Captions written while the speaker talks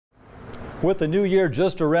With the new year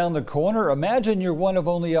just around the corner, imagine you're one of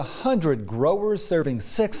only 100 growers serving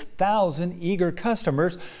 6,000 eager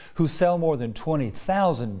customers who sell more than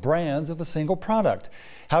 20,000 brands of a single product.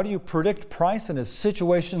 How do you predict price in a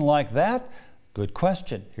situation like that? Good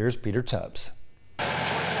question. Here's Peter Tubbs.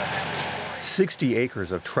 60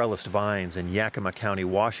 acres of trellised vines in Yakima County,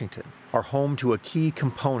 Washington are home to a key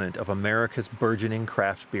component of America's burgeoning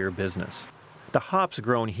craft beer business. The hops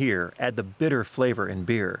grown here add the bitter flavor in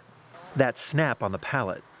beer, that snap on the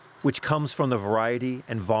palate, which comes from the variety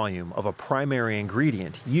and volume of a primary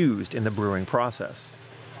ingredient used in the brewing process.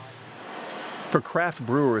 For craft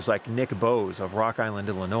brewers like Nick Bowes of Rock Island,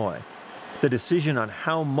 Illinois, the decision on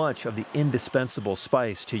how much of the indispensable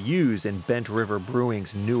spice to use in Bent River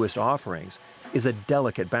Brewing's newest offerings is a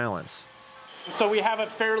delicate balance. So we have a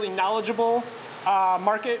fairly knowledgeable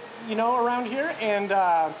market, around here, and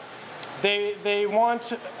they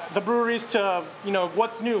want the breweries to,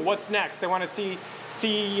 what's new, what's next. They want to see,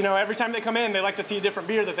 every time they come in, they like to see a different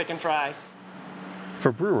beer that they can try.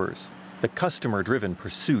 For brewers, the customer-driven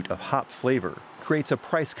pursuit of hop flavor creates a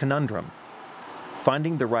price conundrum,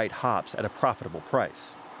 finding the right hops at a profitable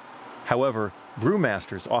price. However,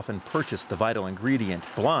 brewmasters often purchase the vital ingredient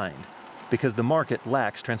blind because the market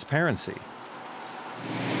lacks transparency.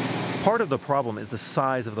 Part of the problem is the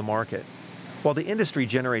size of the market. While the industry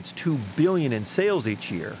generates $2 billion in sales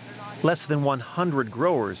each year, less than 100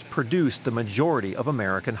 growers produce the majority of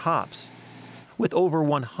American hops. With over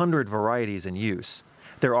 100 varieties in use,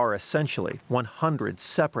 there are essentially 100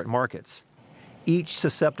 separate markets, each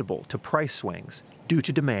susceptible to price swings due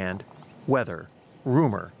to demand, weather,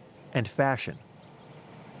 rumor, and fashion.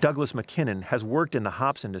 Douglas McKinnon has worked in the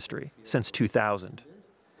hops industry since 2000.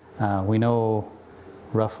 We know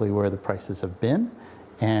roughly where the prices have been,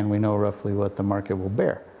 and we know roughly what the market will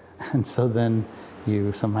bear. And so then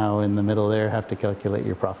you somehow in the middle there have to calculate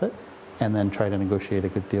your profit and then try to negotiate a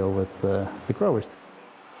good deal with the growers.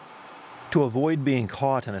 To avoid being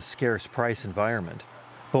caught in a scarce price environment,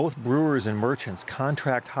 both brewers and merchants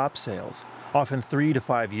contract hop sales, often 3 to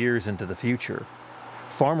 5 years into the future.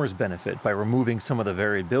 Farmers benefit by removing some of the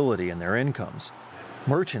variability in their incomes.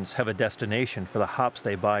 Merchants have a destination for the hops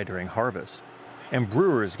they buy during harvest, and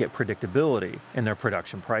brewers get predictability in their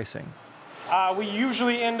production pricing. We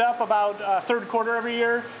usually end up about third quarter every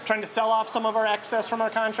year trying to sell off some of our excess from our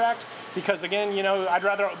contract because, again, I'd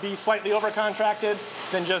rather be slightly over-contracted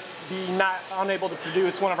than just be unable to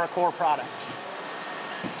produce one of our core products.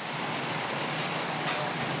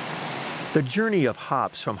 The journey of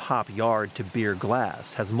hops from hop yard to beer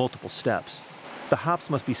glass has multiple steps. The hops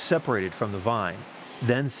must be separated from the vine,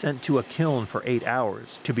 then sent to a kiln for 8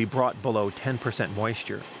 hours to be brought below 10%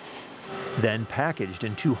 moisture. Then packaged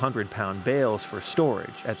in 200-pound bales for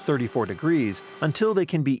storage at 34 degrees until they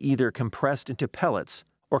can be either compressed into pellets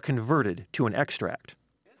or converted to an extract.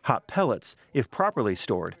 Hop pellets, if properly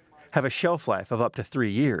stored, have a shelf life of up to 3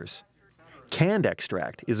 years. Canned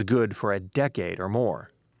extract is good for a decade or more.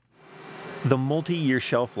 The multi-year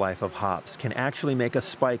shelf life of hops can actually make a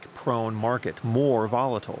spike-prone market more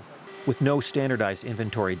volatile. With no standardized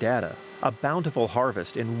inventory data, a bountiful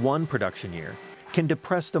harvest in one production year can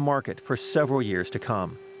depress the market for several years to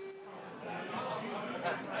come.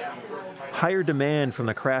 Higher demand from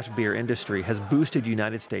the craft beer industry has boosted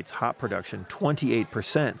United States hop production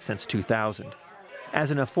 28% since 2000. As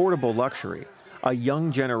an affordable luxury, a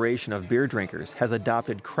young generation of beer drinkers has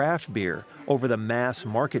adopted craft beer over the mass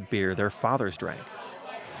market beer their fathers drank.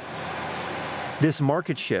 This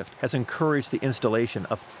market shift has encouraged the installation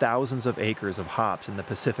of thousands of acres of hops in the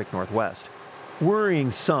Pacific Northwest,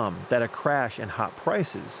 worrying some that a crash in hop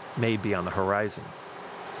prices may be on the horizon.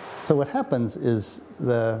 So what happens is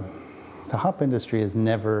the hop industry is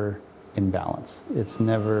never in balance. It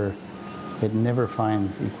never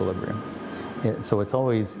finds equilibrium. So it's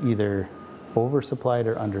always either oversupplied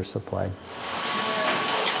or undersupplied.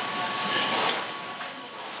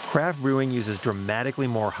 Craft brewing uses dramatically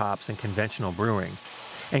more hops than conventional brewing,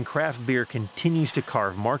 and craft beer continues to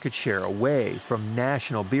carve market share away from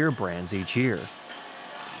national beer brands each year.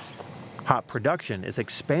 Hop production is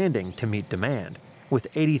expanding to meet demand, with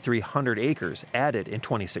 8,300 acres added in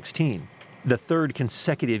 2016, the third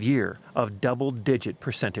consecutive year of double-digit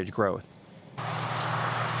percentage growth.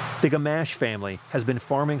 The Gamache family has been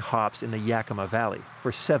farming hops in the Yakima Valley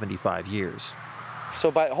for 75 years. So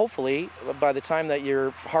hopefully, by the time that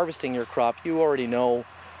you're harvesting your crop, you already know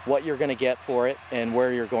what you're going to get for it and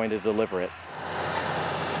where you're going to deliver it.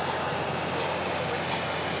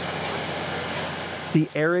 The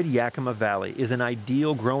arid Yakima Valley is an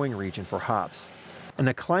ideal growing region for hops, and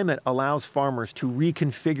the climate allows farmers to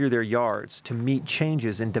reconfigure their yards to meet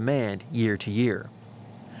changes in demand year to year.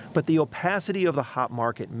 But the opacity of the hop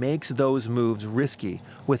market makes those moves risky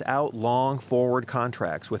without long forward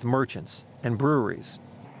contracts with merchants and breweries.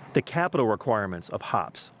 The capital requirements of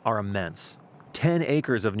hops are immense. 10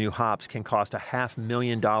 acres of new hops can cost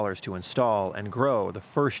 $500,000 to install and grow the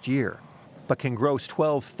first year, but can gross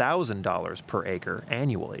 $12,000 per acre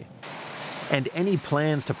annually. And any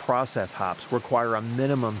plans to process hops require a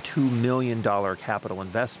minimum $2 million capital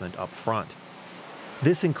investment up front.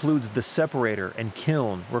 This includes the separator and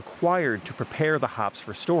kiln required to prepare the hops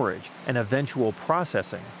for storage and eventual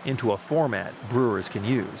processing into a format brewers can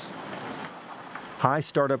use. High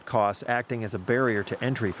startup costs acting as a barrier to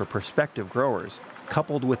entry for prospective growers,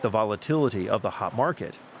 coupled with the volatility of the hop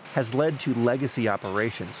market, has led to legacy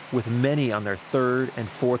operations with many on their third and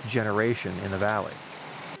fourth generation in the valley.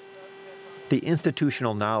 The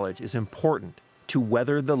institutional knowledge is important to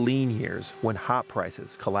weather the lean years when hop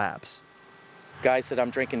prices collapse. Guys that I'm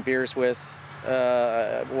drinking beers with,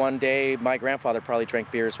 one day my grandfather probably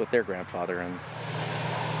drank beers with their grandfather. And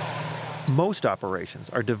most operations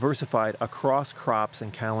are diversified across crops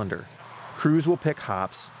and calendar. Crews will pick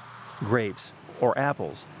hops, grapes, or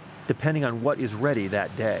apples, depending on what is ready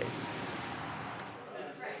that day.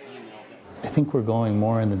 I think we're going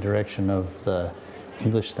more in the direction of the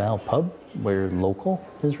English-style pub, where local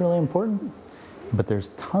is really important, but there's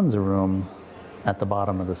tons of room at the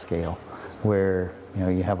bottom of the scale, where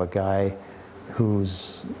you have a guy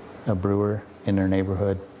who's a brewer in their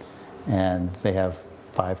neighborhood and they have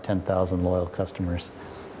 5,000-10,000 loyal customers.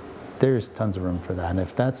 There's tons of room for that. And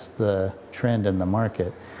if that's the trend in the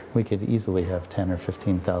market, we could easily have 10 or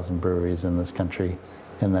 15,000 breweries in this country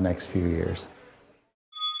in the next few years.